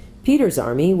them. Peter's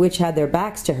army, which had their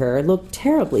backs to her, looked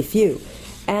terribly few,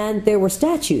 and there were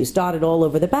statues dotted all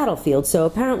over the battlefield, so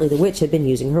apparently the witch had been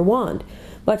using her wand.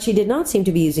 But she did not seem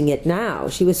to be using it now.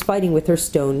 She was fighting with her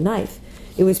stone knife.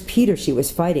 It was Peter she was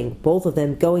fighting, both of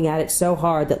them going at it so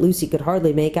hard that Lucy could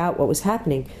hardly make out what was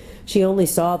happening. She only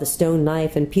saw the stone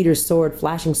knife and Peter's sword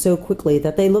flashing so quickly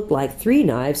that they looked like 3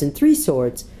 knives and 3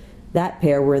 swords. That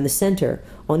pair were in the center.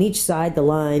 On each side the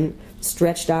line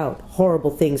stretched out.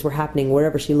 Horrible things were happening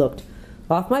wherever she looked.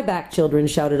 "Off my back, children,"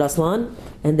 shouted Aslan,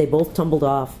 and they both tumbled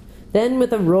off. Then,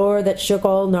 with a roar that shook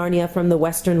all Narnia from the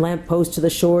western lamp-post to the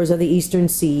shores of the eastern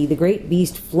sea, the great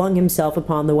beast flung himself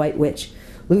upon the White Witch.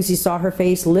 Lucy saw her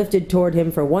face lifted toward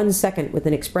him for 1 second with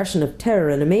an expression of terror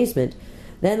and amazement.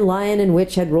 Then lion and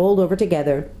witch had rolled over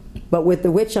together, but with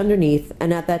the witch underneath,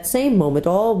 and at that same moment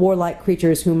all warlike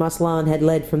creatures whom Aslan had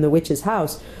led from the witch's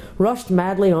house rushed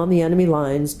madly on the enemy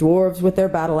lines, dwarves with their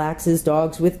battle-axes,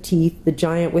 dogs with teeth, the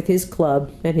giant with his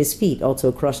club, and his feet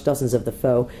also crushed dozens of the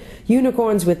foe,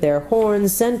 unicorns with their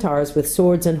horns, centaurs with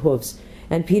swords and hoofs.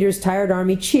 And Peter's tired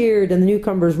army cheered, and the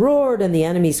newcomers roared, and the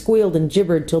enemy squealed and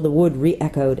gibbered till the wood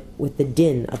re-echoed with the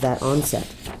din of that onset.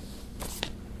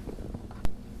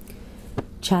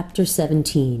 Chapter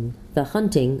 17. The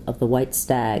Hunting of the White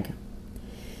Stag.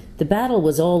 The battle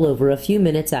was all over a few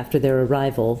minutes after their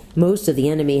arrival. Most of the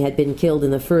enemy had been killed in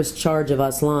the first charge of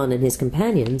Aslan and his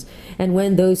companions, and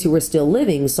when those who were still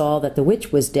living saw that the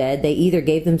witch was dead, they either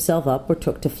gave themselves up or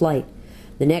took to flight.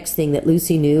 The next thing that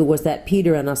Lucy knew was that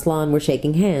Peter and Aslan were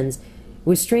shaking hands. It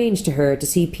was strange to her to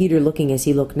see Peter looking as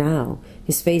he looked now.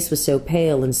 His face was so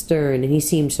pale and stern, and he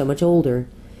seemed so much older.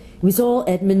 "It was all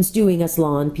Edmund's doing,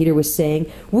 Aslan," Peter was saying.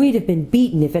 "We'd have been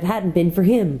beaten if it hadn't been for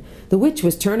him. The witch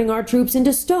was turning our troops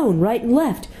into stone right and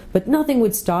left, but nothing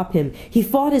would stop him. He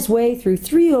fought his way through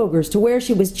 3 ogres to where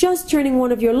she was just turning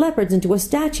one of your leopards into a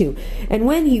statue, and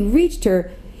when he reached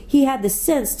her, he had the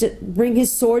sense to bring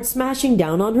his sword smashing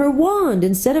down on her wand,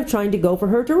 instead of trying to go for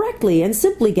her directly, and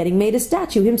simply getting made a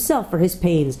statue himself for his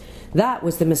pains. That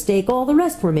was the mistake all the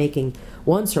rest were making.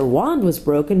 Once her wand was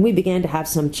broken, we began to have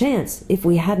some chance, if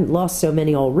we hadn't lost so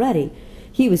many already.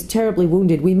 He was terribly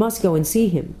wounded. We must go and see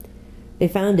him." They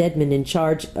found Edmund in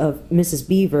charge of Mrs.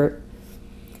 Beaver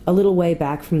a little way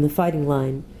back from the fighting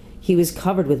line. He was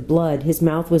covered with blood, his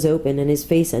mouth was open, and his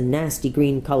face a nasty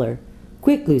green color.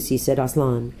 "Quick, Lucy," said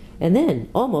Aslan. And then,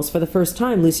 almost for the first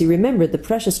time, Lucy remembered the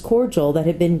precious cordial that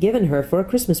had been given her for a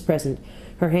Christmas present.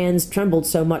 Her hands trembled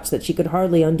so much that she could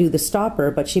hardly undo the stopper,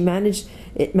 but she managed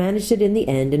it in the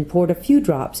end and poured a few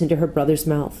drops into her brother's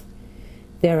mouth.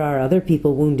 "There are other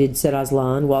people wounded," said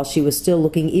Aslan, while she was still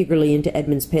looking eagerly into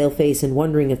Edmund's pale face and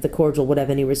wondering if the cordial would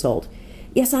have any result.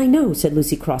 "Yes, I know," said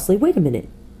Lucy crossly. "Wait a minute."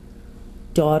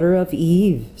 "Daughter of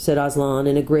Eve," said Aslan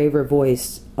in a graver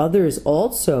voice, "others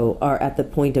also are at the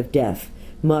point of death.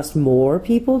 Must more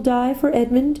people die for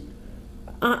Edmund?"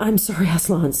 "I'm sorry,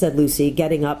 Aslan," said Lucy,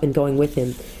 getting up and going with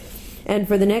him. And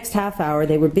for the next half-hour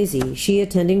they were busy, she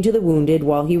attending to the wounded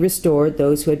while he restored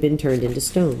those who had been turned into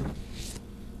stone.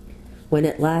 When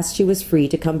at last she was free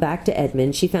to come back to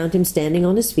Edmund, she found him standing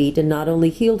on his feet and not only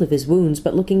healed of his wounds,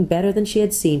 but looking better than she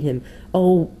had seen him,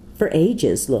 for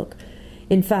ages,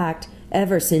 In fact,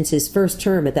 ever since his first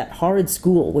term at that horrid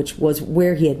school, which was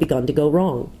where he had begun to go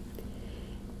wrong.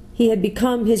 He had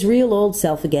become his real old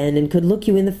self again, and could look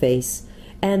you in the face,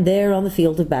 and there on the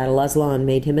field of battle Aslan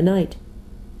made him a knight.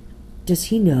 "Does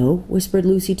he know," whispered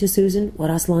Lucy to Susan,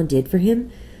 "what Aslan did for him?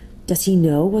 Does he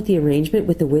know what the arrangement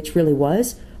with the witch really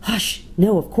was?" "Hush!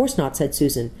 No, of course not," said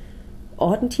Susan.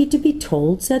 "Oughtn't he to be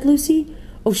told?" said Lucy.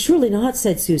 "Oh, surely not,"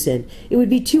 said Susan. "It would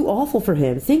be too awful for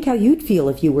him. Think how you'd feel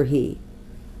if you were he."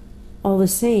 "All the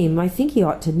same, I think he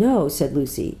ought to know," said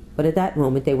Lucy, but at that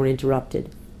moment they were interrupted.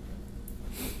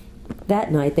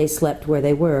 That night they slept where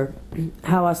they were.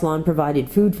 How Aslan provided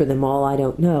food for them all I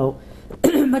don't know,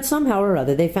 but somehow or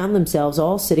other they found themselves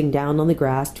all sitting down on the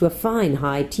grass to a fine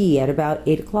high tea at about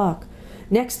 8 o'clock.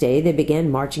 Next day they began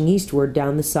marching eastward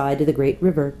down the side of the great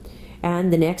river,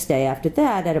 and the next day after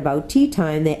that, at about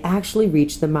tea-time, they actually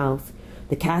reached the mouth.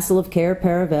 The castle of Cair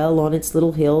Paravel on its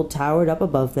little hill towered up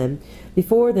above them.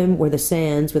 Before them were the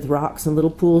sands, with rocks and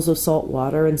little pools of salt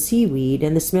water and seaweed,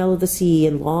 and the smell of the sea,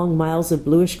 and long miles of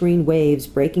bluish-green waves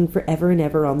breaking for ever and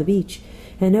ever on the beach.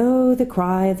 And oh, the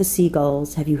cry of the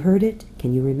seagulls! Have you heard it?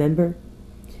 Can you remember?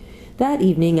 That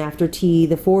evening, after tea,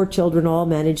 the 4 children all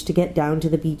managed to get down to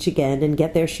the beach again and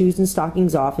get their shoes and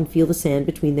stockings off and feel the sand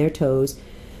between their toes.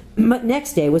 But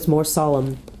next day was more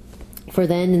solemn. For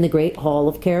then in the great hall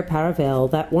of Cair Paravel,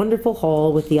 that wonderful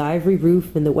hall with the ivory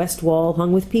roof and the west wall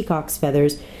hung with peacock's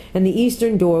feathers, and the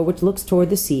eastern door which looks toward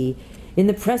the sea, in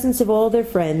the presence of all their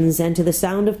friends, and to the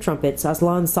sound of trumpets,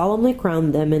 Aslan solemnly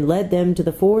crowned them and led them to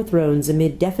the 4 thrones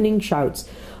amid deafening shouts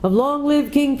of "Long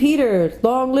live King Peter!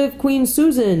 Long live Queen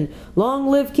Susan! Long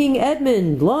live King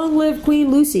Edmund! Long live Queen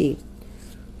Lucy!"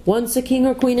 "Once a king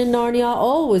or queen in Narnia,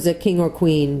 always a king or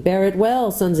queen. Bear it well,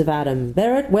 sons of Adam.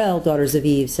 Bear it well, daughters of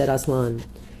Eve," said Aslan.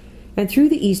 And through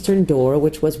the eastern door,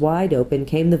 which was wide open,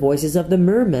 came the voices of the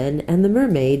mermen and the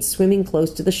mermaids swimming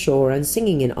close to the shore and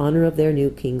singing in honor of their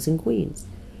new kings and queens.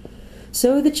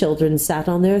 So the children sat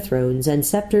on their thrones, and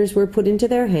scepters were put into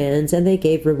their hands, and they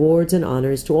gave rewards and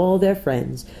honors to all their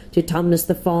friends, to Tumnus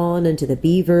the fawn, and to the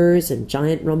beavers, and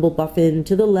giant Rumblebuffin,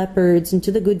 to the leopards, and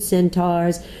to the good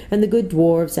centaurs, and the good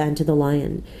dwarfs, and to the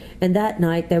lion. And that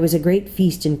night there was a great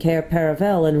feast in Cair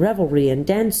Paravel, and revelry, and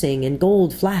dancing, and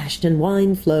gold flashed, and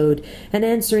wine flowed, and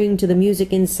answering to the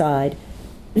music inside.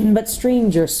 But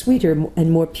stranger, sweeter,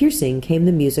 and more piercing came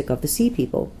the music of the sea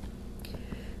people.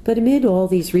 But amid all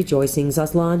these rejoicings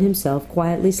Aslan himself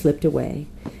quietly slipped away,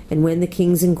 and when the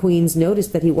kings and queens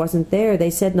noticed that he wasn't there,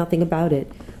 they said nothing about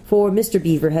it, for Mr.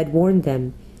 Beaver had warned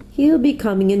them. "He'll be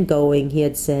coming and going," he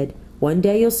had said. "One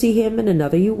day you'll see him, and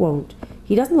another you won't.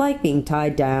 He doesn't like being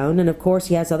tied down, and of course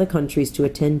he has other countries to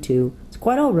attend to. It's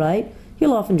quite all right.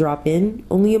 He'll often drop in,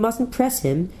 only you mustn't press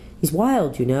him. He's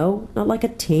wild, you know, not like a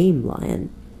tame lion."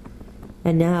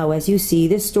 And now, as you see,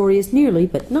 this story is nearly,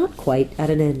 but not quite,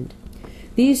 at an end.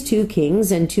 These 2 kings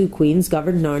and 2 queens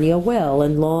governed Narnia well,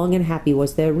 and long and happy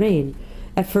was their reign.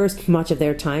 At first much of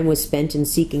their time was spent in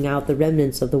seeking out the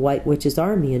remnants of the White Witch's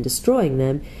army and destroying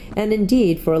them, and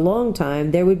indeed for a long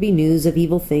time there would be news of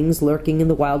evil things lurking in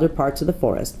the wilder parts of the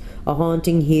forest, a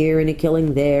haunting here and a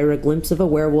killing there, a glimpse of a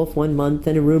werewolf one month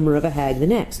and a rumor of a hag the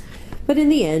next. But in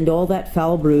the end all that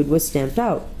foul brood was stamped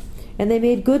out, and they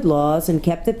made good laws and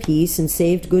kept the peace and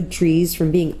saved good trees from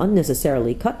being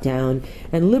unnecessarily cut down,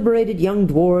 and liberated young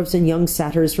dwarfs and young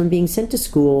satyrs from being sent to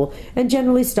school, and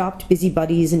generally stopped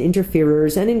busybodies and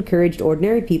interferers, and encouraged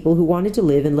ordinary people who wanted to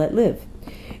live and let live.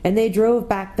 And they drove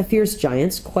back the fierce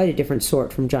giants, quite a different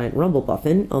sort from Giant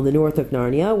Rumblebuffin, on the north of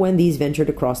Narnia, when these ventured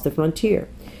across the frontier.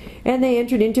 And they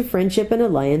entered into friendship and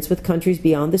alliance with countries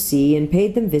beyond the sea, and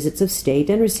paid them visits of state,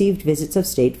 and received visits of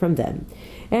state from them.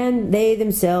 And they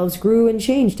themselves grew and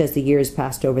changed as the years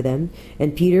passed over them.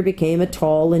 And Peter became a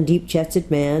tall and deep-chested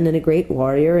man, and a great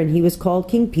warrior, and he was called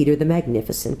King Peter the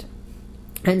Magnificent.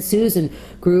 And Susan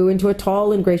grew into a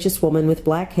tall and gracious woman with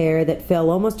black hair that fell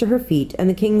almost to her feet, and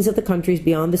the kings of the countries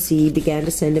beyond the sea began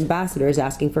to send ambassadors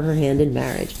asking for her hand in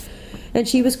marriage. And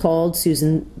she was called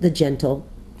Susan the Gentle.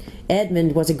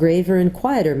 Edmund was a graver and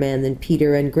quieter man than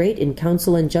Peter, and great in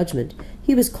counsel and judgment.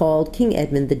 He was called King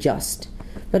Edmund the Just.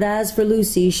 But as for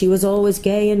Lucy, she was always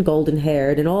gay and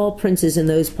golden-haired, and all princes in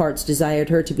those parts desired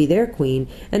her to be their queen,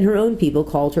 and her own people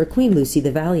called her Queen Lucy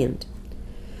the Valiant.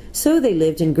 So they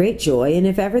lived in great joy, and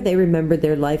if ever they remembered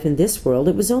their life in this world,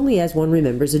 it was only as one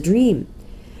remembers a dream.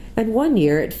 And one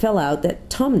year it fell out that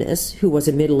Tumnus, who was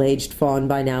a middle-aged fawn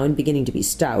by now and beginning to be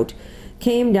stout,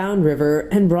 came down river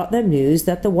and brought them news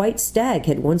that the white stag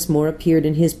had once more appeared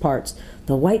in his parts,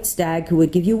 the white stag who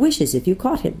would give you wishes if you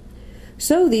caught him.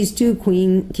 So these two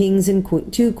kings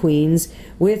and two queens,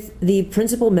 with the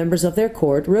principal members of their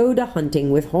court, rode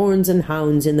a-hunting with horns and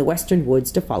hounds in the western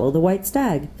woods to follow the white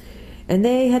stag. And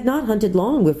they had not hunted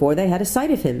long before they had a sight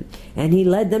of him, and he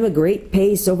led them a great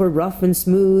pace over rough and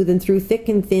smooth and through thick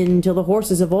and thin, till the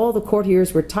horses of all the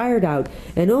courtiers were tired out,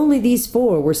 and only these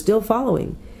four were still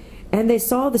following. And they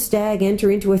saw the stag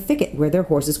enter into a thicket where their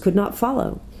horses could not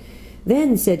follow.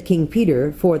 Then said King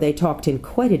Peter, for they talked in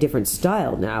quite a different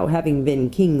style now, having been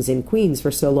kings and queens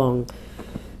for so long,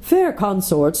 "Fair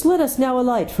consorts, let us now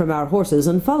alight from our horses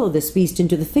and follow this beast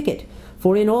into the thicket,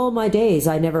 for in all my days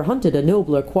I never hunted a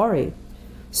nobler quarry."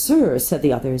 "Sir," said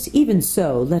the others, "even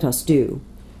so let us do."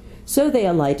 So they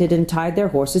alighted and tied their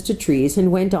horses to trees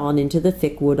and went on into the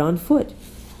thick wood on foot.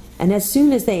 And as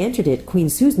soon as they entered it, Queen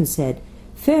Susan said,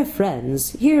 "Fair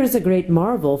friends, here is a great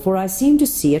marvel, for I seem to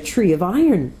see a tree of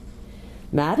iron."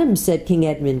 "Madam," said King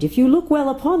Edmund, "if you look well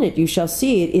upon it, you shall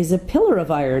see it is a pillar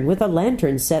of iron with a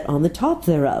lantern set on the top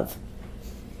thereof."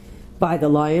 "By the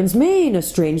lion's mane, a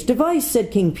strange device,"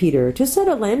 said King Peter, "to set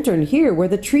a lantern here where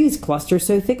the trees cluster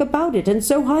so thick about it, and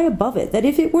so high above it, that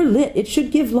if it were lit it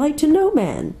should give light to no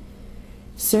man."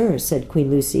 "Sir," said Queen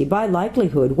Lucy, "by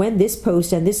likelihood, when this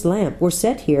post and this lamp were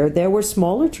set here, there were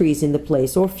smaller trees in the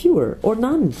place, or fewer, or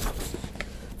none.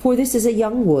 For this is a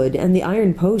young wood, and the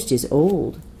iron post is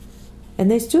old." And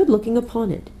they stood looking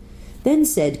upon it. Then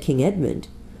said King Edmund,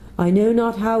 "I know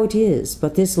not how it is,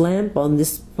 but this lamp on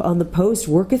the post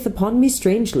worketh upon me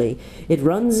strangely. It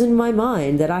runs in my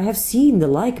mind that I have seen the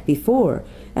like before,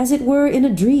 as it were in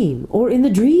a dream, or in the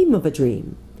dream of a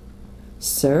dream."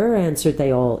 "Sir," answered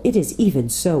they all, "it is even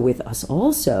so with us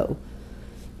also."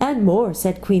 "And more,"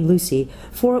 said Queen Lucy,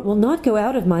 "for it will not go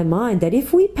out of my mind that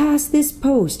if we pass this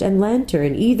post and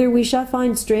lantern, either we shall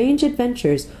find strange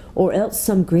adventures, or else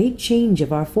some great change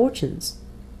of our fortunes."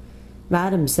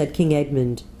 "Madam," said King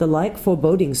Edmund, "the like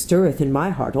foreboding stirreth in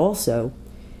my heart also."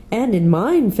 "And in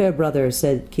mine, fair brother,"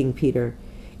 said King Peter.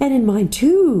 "And in mine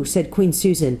too," said Queen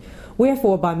Susan.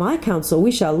 "Wherefore, by my counsel,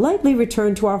 we shall lightly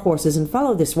return to our horses and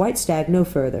follow this white stag no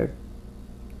further."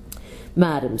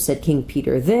 "Madam," said King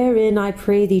Peter, "therein I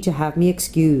pray thee to have me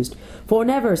excused, for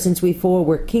never since we four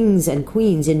were kings and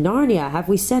queens in Narnia have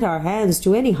we set our hands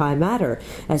to any high matter,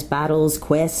 as battles,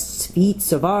 quests,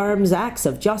 feats of arms, acts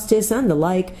of justice, and the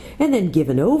like, and then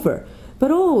given over,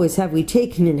 but always have we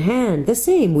taken in hand the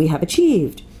same we have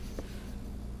achieved."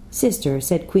 "Sister,"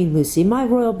 said Queen Lucy, "my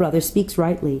royal brother speaks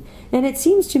rightly, and it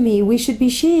seems to me we should be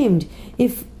shamed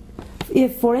if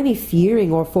for any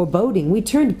fearing or foreboding we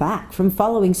turned back from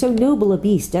following so noble a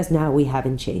beast as now we have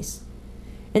in chase."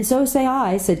 "And so say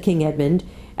I," said King Edmund,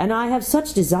 "and I have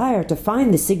such desire to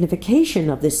find the signification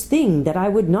of this thing that I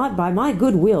would not by my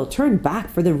good will turn back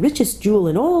for the richest jewel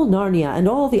in all Narnia and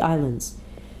all the islands."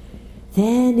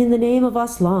 "Then in the name of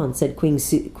Aslan," said Queen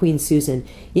Susan,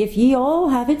 "if ye all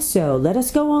have it so, let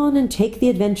us go on and take the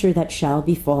adventure that shall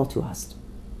befall to us."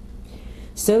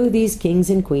 So these kings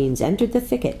and queens entered the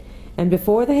thicket, and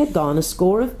before they had gone a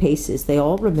score of paces they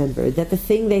all remembered that the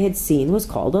thing they had seen was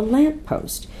called a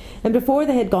lamp-post, and before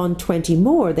they had gone 20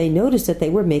 more they noticed that they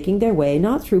were making their way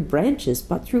not through branches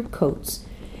but through coats.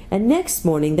 And next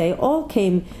morning they all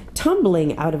came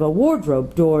tumbling out of a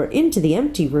wardrobe door into the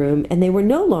empty room, and they were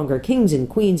no longer kings and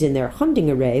queens in their hunting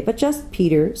array, but just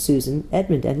Peter, Susan,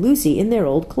 Edmund, and Lucy in their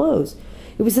old clothes.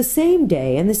 It was the same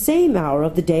day and the same hour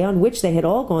of the day on which they had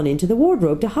all gone into the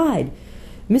wardrobe to hide.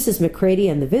 Mrs. Macready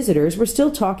and the visitors were still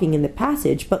talking in the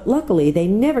passage, but luckily they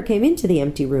never came into the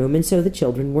empty room, and so the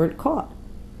children weren't caught.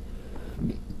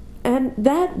 And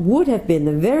that would have been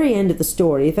the very end of the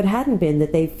story if it hadn't been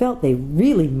that they felt they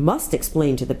really must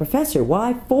explain to the professor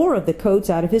why 4 of the coats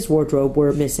out of his wardrobe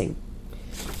were missing.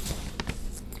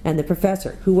 And the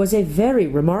professor, who was a very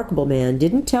remarkable man,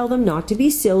 didn't tell them not to be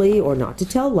silly or not to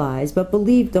tell lies, but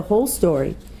believed the whole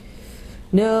story.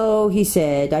 "No," he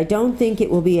said, "I don't think it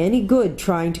will be any good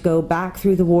trying to go back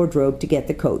through the wardrobe to get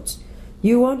the coats.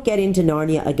 You won't get into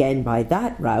Narnia again by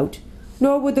that route.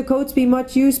 Nor would the coats be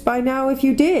much use by now if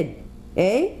you did.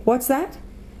 Eh? What's that?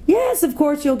 Yes, of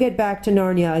course you'll get back to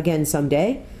Narnia again some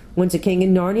day. Once a king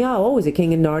in Narnia, always a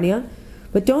king in Narnia.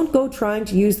 But don't go trying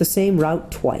to use the same route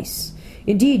twice.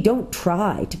 Indeed, don't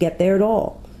try to get there at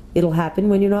all. It'll happen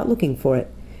when you're not looking for it.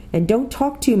 And don't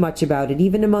talk too much about it,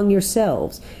 even among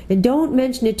yourselves. And don't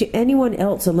mention it to anyone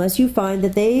else unless you find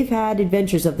that they've had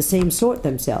adventures of the same sort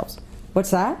themselves."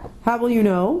 "What's that? How will you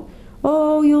know?"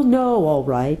 "Oh, you'll know all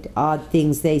right. Odd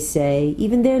things they say.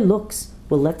 Even their looks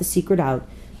will let the secret out.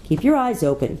 Keep your eyes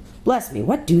open. Bless me,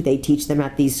 what do they teach them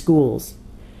at these schools?"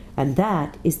 And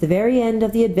that is the very end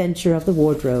of the adventure of the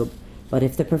wardrobe. But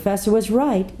if the professor was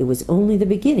right, it was only the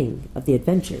beginning of the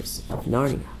adventures of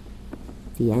Narnia.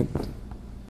 The end.